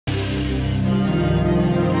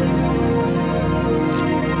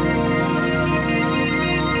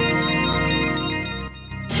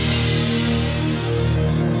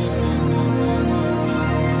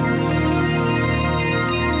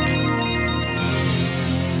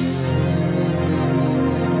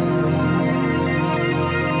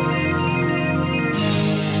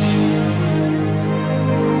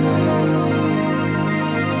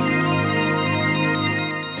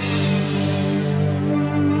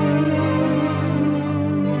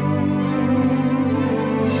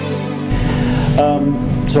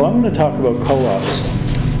So I'm going to talk about co-ops.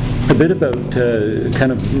 A bit about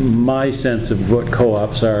kind of my sense of what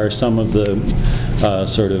co-ops are, some of the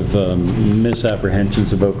sort of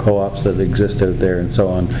misapprehensions about co-ops that exist out there, and so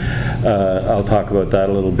on. I'll talk about that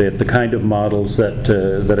a little bit, the kind of models that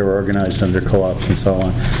are organized under co-ops and so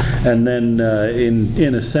on. And then,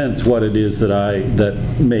 in a sense, what it is that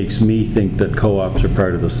makes me think that co-ops are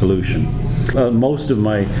part of the solution. Most of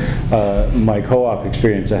my co-op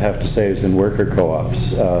experience, I have to say, is in worker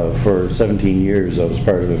co-ops. For 17 years, I was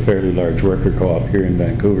part of a fairly large worker co-op here in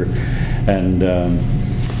Vancouver, and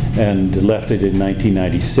left it in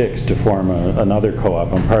 1996 to form another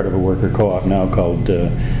co-op. I'm part of a worker co-op now called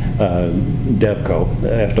DevCo,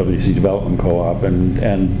 FWC Development Co-op,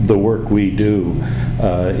 and the work we do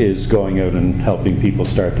is going out and helping people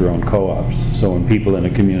start their own co-ops. So when people in a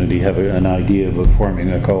community have an idea about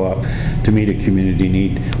forming a co-op to meet a community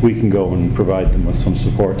need, we can go and provide them with some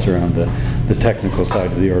supports around the technical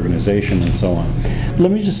side of the organization and so on.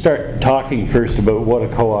 Let me just start talking first about what a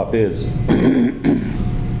co-op is.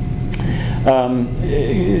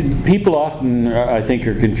 People often, I think,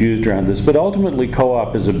 are confused around this, but ultimately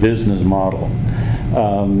co-op is a business model.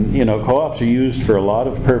 You know, co-ops are used for a lot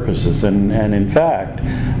of purposes, and in fact,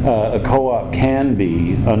 a co-op can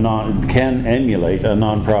emulate a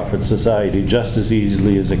non-profit society just as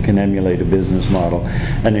easily as it can emulate a business model.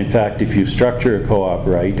 And in fact, if you structure a co-op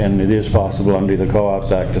right, and it is possible under the Co-ops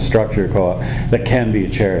Act to structure a co-op, that can be a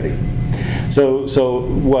charity. So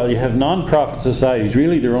while you have non-profit societies,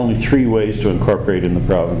 really there are only three ways to incorporate in the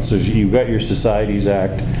province. So you've got your Societies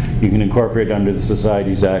Act. You can incorporate under the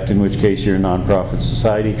Societies Act, in which case you're a non-profit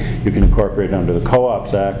society. You can incorporate under the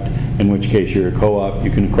Co-ops Act, in which case you're a co-op.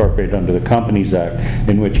 You can incorporate under the Companies Act,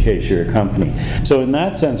 in which case you're a company. So in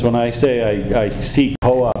that sense, when I say I see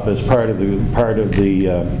co-op as part of the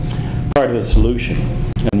solution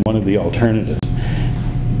and one of the alternatives,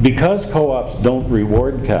 because co-ops don't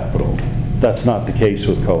reward capital, that's not the case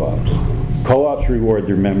with co-ops. Co-ops reward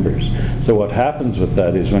their members. So what happens with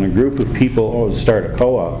that is when a group of people start a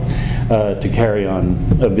co-op to carry on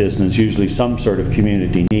a business, usually some sort of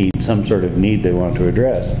community need, some sort of need they want to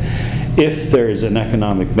address, if there is an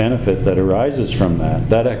economic benefit that arises from that,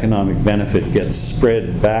 that economic benefit gets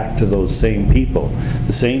spread back to those same people.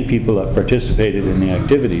 The same people that participated in the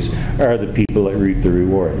activities are the people that reap the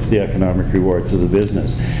rewards, the economic rewards of the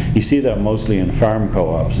business. You see that mostly in farm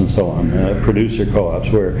co-ops and so on, producer co-ops,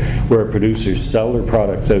 where producers sell their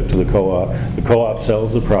products out to the co-op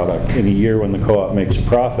sells the product. In a year when the co-op makes a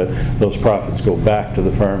profit, those profits go back to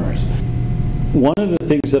the farmers. One of the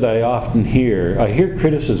things that I often hear, I hear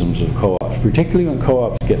criticisms of co-ops, particularly when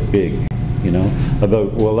co-ops get big, you know,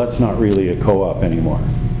 about, well, that's not really a co-op anymore.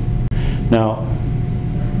 Now,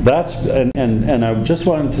 that's, and I just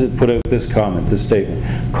wanted to put out this comment, this statement.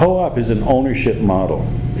 Co-op is an ownership model.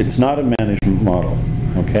 It's not a management model,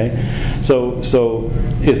 okay? So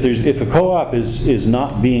if a co-op is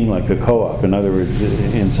not being like a co-op, in other words,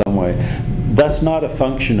 in some way, that's not a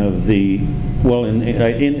function of the, well,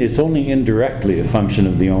 it's only indirectly a function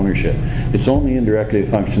of the ownership. It's only indirectly a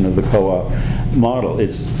function of the co-op model.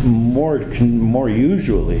 It's more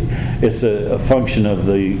usually, it's a function of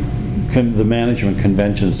the management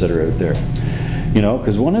conventions that are out there. You know,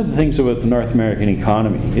 because one of the things about the North American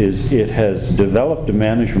economy is it has developed a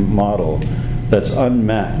management model that's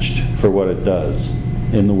unmatched for what it does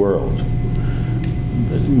in the world.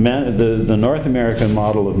 The North American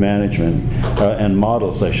model of management, and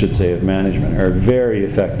models, I should say, of management, are very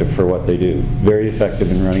effective for what they do, very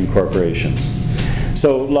effective in running corporations.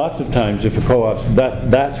 So lots of times, if a co-op,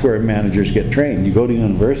 that's where managers get trained. You go to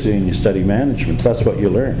university and you study management. That's what you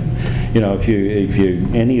learn. You know, if you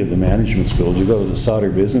any of the management schools, you go to the Sauder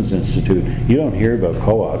Business Institute, you don't hear about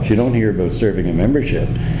co-ops. You don't hear about serving a membership.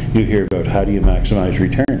 You hear about how do you maximize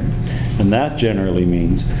return, and that generally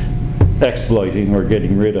means exploiting or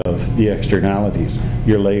getting rid of the externalities,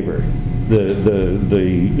 your labor,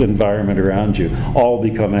 the environment around you, all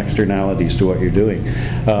become externalities to what you're doing.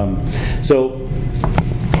 So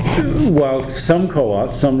while some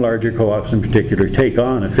co-ops, some larger co-ops in particular, take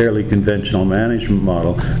on a fairly conventional management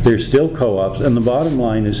model, they're still co-ops, and the bottom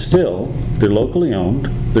line is still, they're locally owned,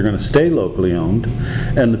 they're going to stay locally owned,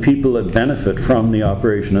 and the people that benefit from the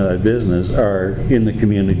operation of that business are in the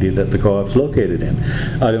community that the co-op's located in.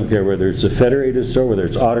 I don't care whether it's a federated store, whether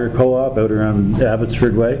it's Otter Co-op out around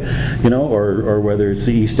Abbotsford Way, you know, or whether it's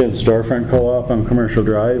the East End Storefront Co-op on Commercial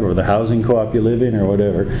Drive, or the housing co-op you live in, or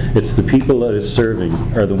whatever. It's the people that it's serving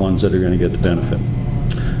are the ones that are going to get the benefit.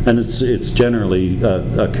 And it's generally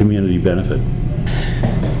a community benefit.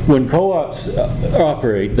 when co-ops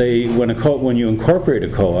operate, when you incorporate a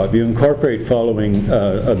co-op, you incorporate following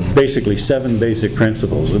basically 7 basic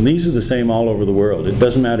principles, and these are the same all over the world. It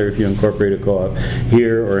doesn't matter if you incorporate a co-op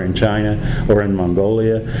here or in China or in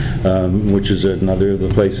Mongolia, which is another of the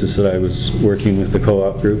places that I was working with the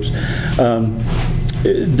co-op groups.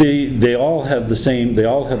 They all have the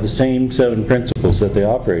same 7 principles that they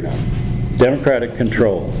operate on. Democratic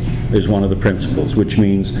control is one of the principles, which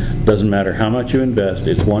means doesn't matter how much you invest,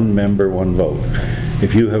 it's one member, one vote.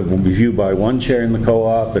 If you buy 1 share in the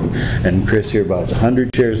co-op and Chris here buys 100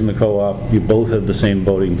 shares in the co-op, you both have the same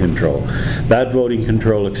voting control. That voting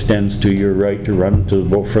control extends to your right to run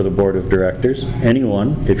for the board of directors.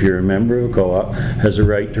 Anyone, if you're a member of a co-op, has a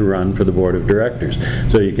right to run for the board of directors.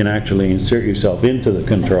 So you can actually insert yourself into the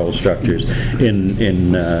control structures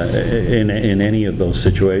in any of those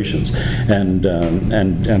situations, and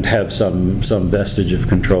have some vestige of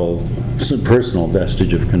control, some personal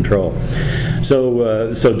vestige of control. So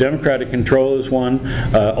democratic control is one.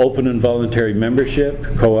 Open and voluntary membership.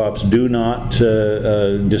 Co-ops do not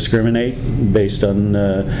discriminate based on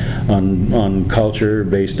culture,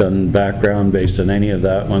 based on background, based on any of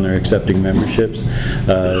that when they're accepting memberships.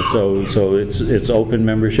 So it's open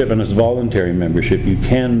membership and it's voluntary membership. You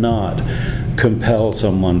cannot compel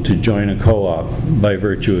someone to join a co-op by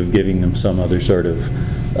virtue of giving them some other sort of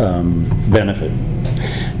benefit.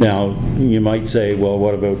 Now, you might say, well,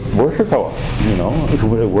 what about worker co-ops? You know, if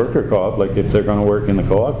a worker co-op, like if they're going to work in the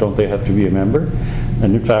co-op, don't they have to be a member?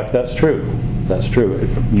 And in fact, that's true. That's true.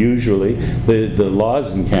 Usually, the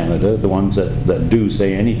laws in Canada, the ones that do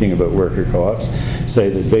say anything about worker co-ops, say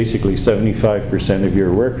that basically 75% of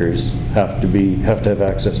your workers have to have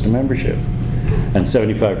access to membership, and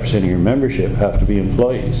 75% of your membership have to be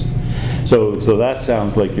employees. So that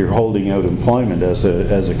sounds like you're holding out employment as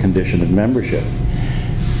a condition of membership.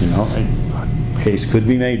 You know, a case could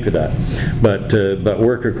be made for that. But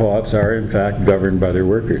worker co-ops are in fact governed by their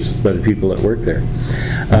workers, by the people that work there.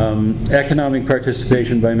 Economic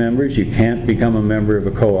participation by members. You can't become a member of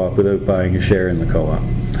a co-op without buying a share in the co-op.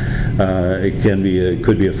 It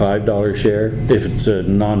could be a $5 share. If it's a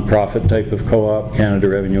non-profit type of co-op, Canada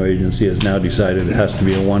Revenue Agency has now decided it has to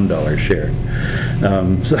be a $1 share.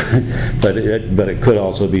 But it could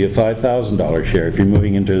also be a $5,000 share. If you're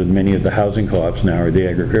moving into many of the housing co-ops now, or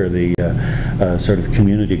the sort of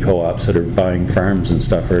community co-ops that are buying farms and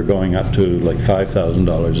stuff, are going up to like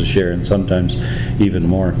 $5,000 a share, and sometimes even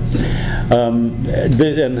more. And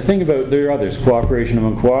the thing about, there are others: cooperation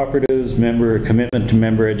among cooperatives, commitment to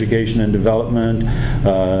member education and development,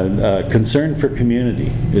 concern for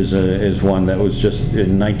community is one that was just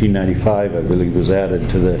in 1995, I believe, was added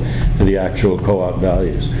to the actual co-op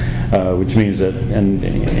values, which means that, and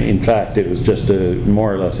in fact, it was just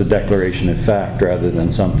more or less a declaration of fact rather than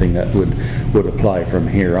something that would apply from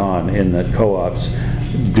here on, in that co-ops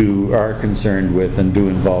are concerned with and do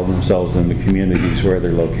involve themselves in the communities where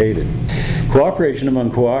they're located. Cooperation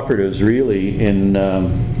among cooperatives really in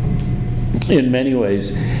many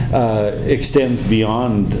ways extends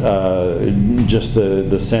beyond just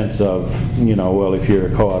the sense of, you know, well, if you're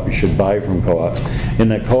a co-op you should buy from co-ops. In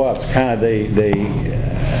that co-ops they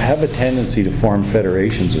have a tendency to form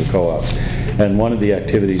federations of co-ops. And one of the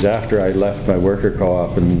activities after I left my worker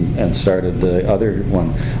co-op and started the other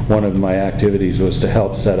one of my activities was to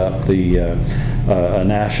help set up a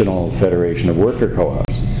national federation of worker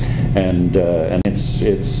co-ops. And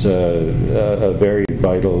it's a very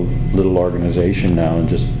vital little organization now, and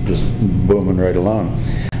just booming right along.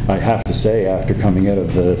 I have to say, after coming out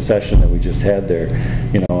of the session that we just had there,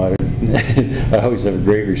 you know, I always have a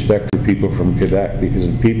great respect for people from Quebec, because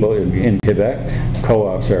in Quebec,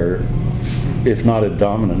 co-ops are, if not a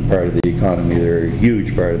dominant part of the economy, they're a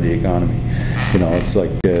huge part of the economy. You know, it's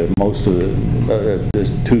like most of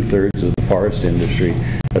there's 2/3 of the forest industry,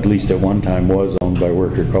 at least at one time, was owned by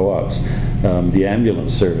worker co-ops. The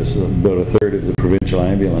ambulance service, about 1/3 of the provincial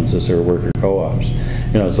ambulances are worker co-ops.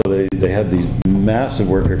 You know, so they have these massive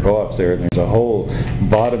worker co-ops there, and there's a whole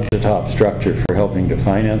bottom to top structure for helping to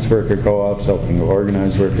finance worker co-ops, helping to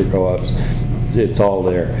organize worker co-ops. It's all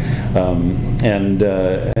there, and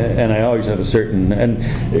I always have a certain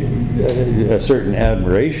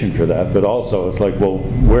admiration for that. But also, it's like, well,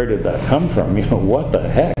 where did that come from? You know, what the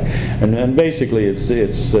heck? And basically, it's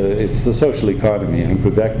the social economy, and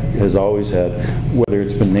Quebec has always had, whether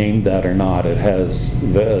it's been named that or not, it has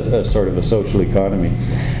a sort of a social economy,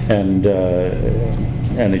 and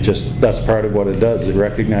that's part of what it does. It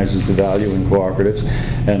recognizes the value in cooperatives,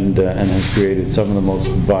 and has created some of the most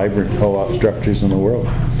vibrant co-op structures in the world.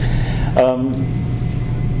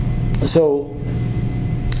 So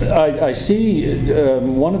I see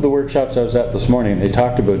one of the workshops I was at this morning, they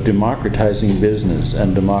talked about democratizing business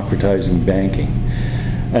and democratizing banking.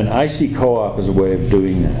 And I see co-op as a way of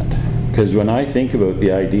doing that. Because when I think about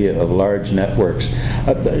the idea of large networks,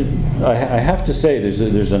 I have to say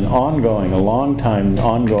there's an ongoing, a long time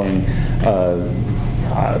ongoing,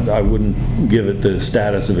 I wouldn't give it the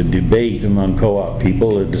status of a debate among co-op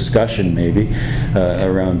people, a discussion maybe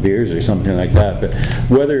around beers or something like that, but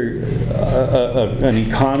whether an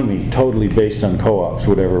economy totally based on co-ops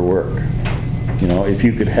would ever work. You know, if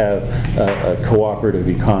you could have a cooperative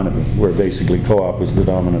economy where basically co-op was the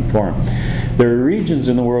dominant form. There are regions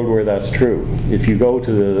in the world where that's true. If you go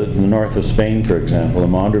to the north of Spain, for example, the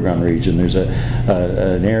Mondragon region, there's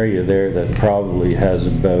an area there that probably has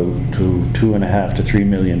about 2.5 to 3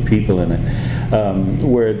 million people in it,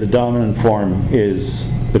 where the dominant form is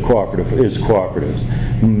cooperatives.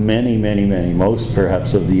 Many, most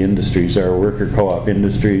perhaps of the industries are worker co-op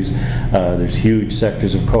industries. There's huge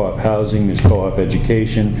sectors of co-op housing, there's co-op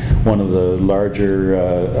education. One of the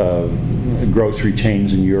larger grocery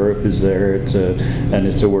chains in Europe is there. It's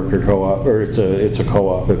a worker co-op, or it's a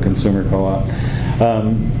co-op, a consumer co-op.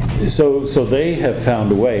 So they have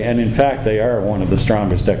found a way, and in fact they are one of the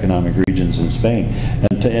strongest economic regions in Spain.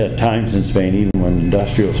 And at times in Spain, even when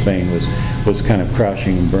industrial Spain was kind of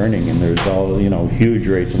crashing and burning, and there was all huge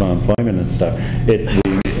rates of unemployment and stuff,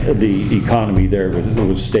 the economy there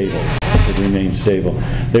was stable. It remained stable.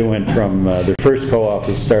 They went from their first co-op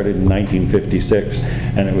was started in 1956,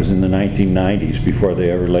 and it was in the 1990s before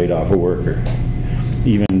they ever laid off a worker,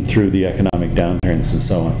 even through the economic downturns and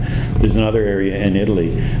so on. There's another area in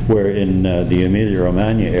Italy where in the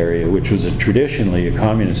Emilia-Romagna area, which was traditionally a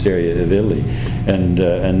communist area of Italy, and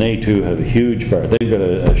they too have a huge part. They've got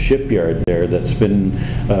a shipyard there that's been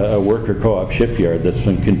a worker co-op shipyard that's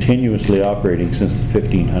been continuously operating since the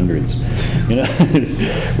 1500s,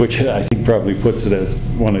 which I think probably puts it as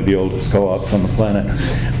one of the oldest co-ops on the planet.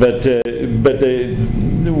 But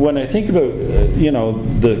when I think about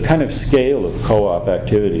the kind of scale of co-op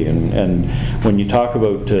activity, and when you talk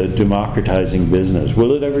about democratizing business,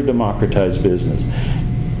 will it ever democratize business?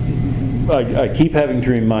 I keep having to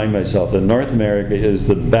remind myself that North America is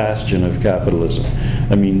the bastion of capitalism.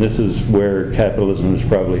 I mean, this is where capitalism is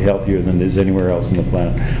probably healthier than it is anywhere else on the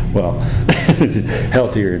planet. Well,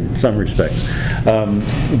 healthier in some respects,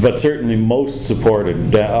 but certainly most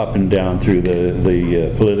supported up and down through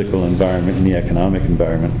the political environment and the economic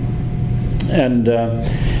environment. And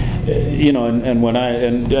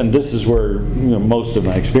and this is where most of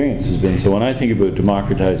my experience has been. So when I think about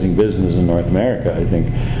democratizing business in North America, I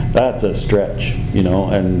think that's a stretch,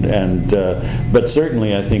 but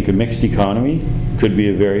certainly I think a mixed economy could be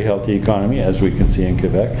a very healthy economy, as we can see in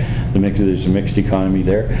Quebec. There's a mixed economy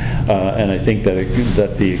there, and I think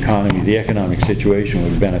that the economic situation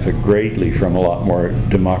would benefit greatly from a lot more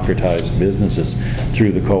democratized businesses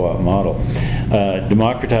through the co-op model.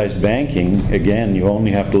 Democratized banking, again, you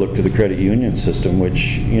only have to look to the credit union system,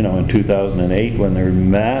 which, in 2008, when there were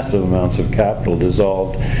massive amounts of capital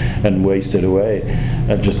dissolved and wasted away,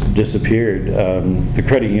 just disappeared, the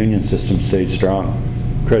credit union system stayed strong.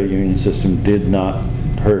 Credit union system did not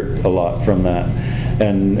hurt a lot from that.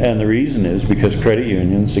 And the reason is because credit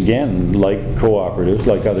unions, again, like cooperatives,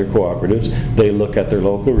 like other cooperatives, they look at their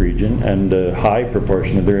local region, and a high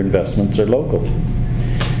proportion of their investments are local.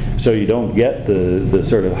 So you don't get the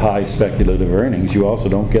sort of high speculative earnings. You also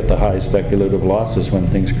don't get the high speculative losses when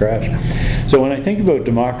things crash. So when I think about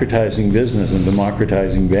democratizing business and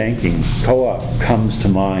democratizing banking, co-op comes to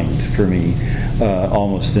mind for me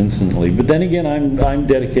almost instantly. But then again, I'm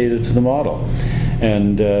dedicated to the model.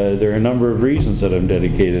 And there are a number of reasons that I'm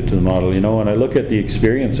dedicated to the model. When I look at the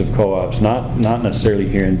experience of co-ops, not necessarily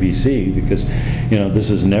here in BC, because this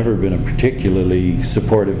has never been a particularly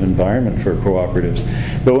supportive environment for cooperatives.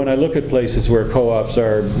 But when I look at places where co-ops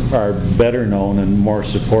are better known and more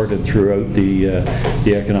supported throughout the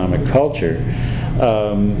economic culture,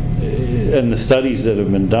 and the studies that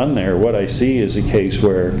have been done there, what I see is a case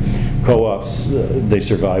where co-ops, they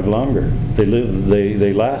survive longer.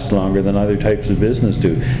 They last longer than other types of business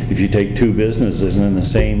do. If you take two businesses in the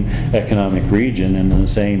same economic region and in the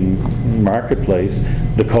same marketplace,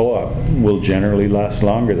 the co-op will generally last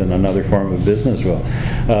longer than another form of business will.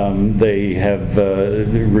 They have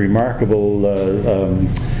remarkable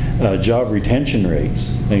job retention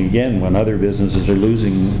rates. And again, when other businesses are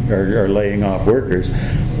laying off workers,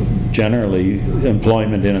 generally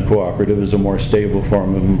employment in a cooperative is a more stable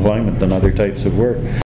form of employment than other types of work.